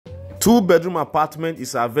2-bedroom apartment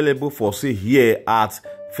is available for sale here at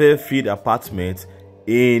Fairfield Apartment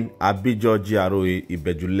in ABIJO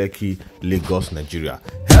IBEJU-LEKKI, Lagos, Nigeria.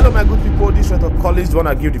 Hello my good people, this is College. The one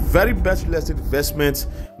I give the very best real estate investment.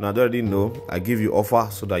 Now I already know I give you offer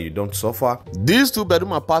so that you don't suffer. This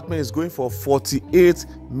 2-bedroom apartment is going for 48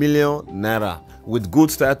 million naira with good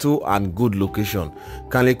title and good location.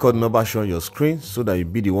 Kindly call the number shown on your screen so that you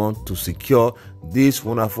be the one to secure this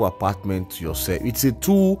wonderful apartment to yourself. It's a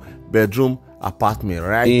 2-bedroom apartment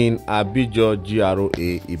right in ABIJO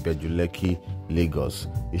IBEJU-LEKKI, Lagos.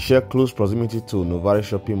 It shares close proximity to Novare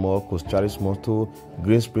Shopping Mall, Coast Motor,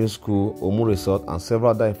 Green Spring School, Omu Resort, and several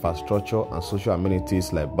other infrastructure and social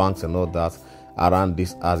amenities like banks and all that around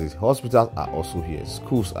this houses. Hospitals are also here,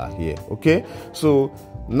 schools are here. Okay, so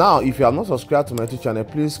now if you have not subscribed to my YouTube channel,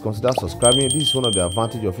 please consider subscribing. This is one of the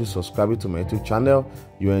advantages of you subscribing to my YouTube channel.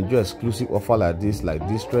 You enjoy exclusive offer like this, like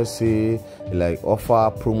distress sale, like offer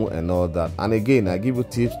promo and all that. And again, I give you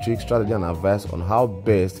tips, tricks, strategy and advice on how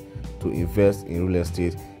best to invest in real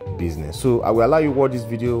estate business. So I will allow you to watch this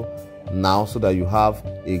video now so that you have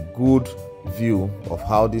a good view of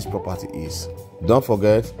how this property is. Don't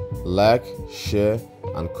forget, like, share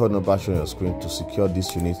and call number shown on your screen to secure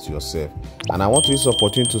this unit to yourself. And I want to use this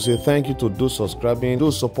opportunity to say thank you to those subscribing,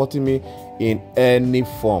 those supporting me in any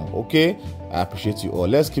form. Okay, I appreciate you all.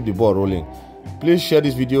 Let's keep the ball rolling. Please share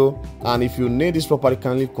this video, and if you need this property,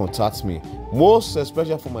 kindly contact me. Most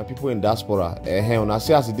especially for my people in diaspora. When I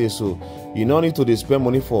say as it is, so you don't need to spend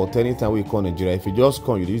money for any time we come Nigeria. If you just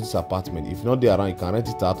come, you use this apartment. If not there around, you can rent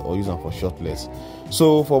it out or use them for short lets.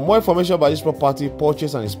 So for more information about this property,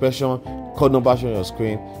 purchase and inspection, call number shown on your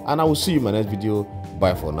screen, and I will see you in my next video.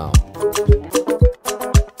 Bye for now.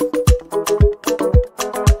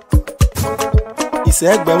 It's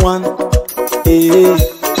one.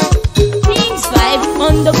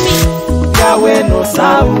 On the beat. Yahweh no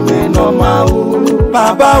saume no mau.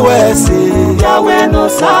 Baba wese. Yahweh no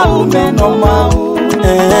saume no mau.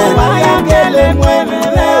 Maya gele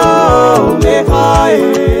mwemele o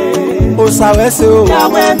lehoe. O sawese o.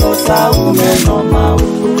 Yahweh no saume no mau.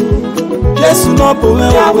 Jesu no pome.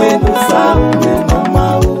 Yahweh no saume no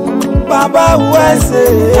mau. Baba wese.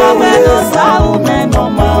 Yahweh no saume no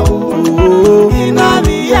mau.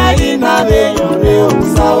 Inamiya inabe yore o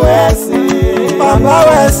sawese. Baba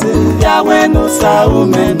wese, Yahweh no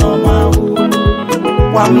saume no mau.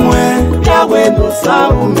 Wamwe, Yahweh no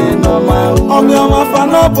saume no mau. Omi oma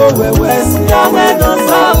fanobo wese, Yahweh no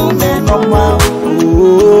saume no mau.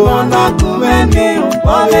 Mona kumeni,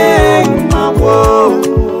 ole mawo.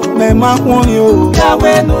 Me makwoni o,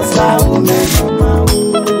 Yahweh no saume no mau.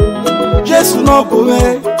 Jesu no kome,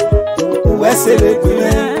 wese le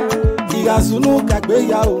kime. Igazunu kagbe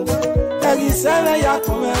ya o, eri sele ya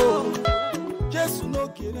kome o. Jesu no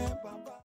kire.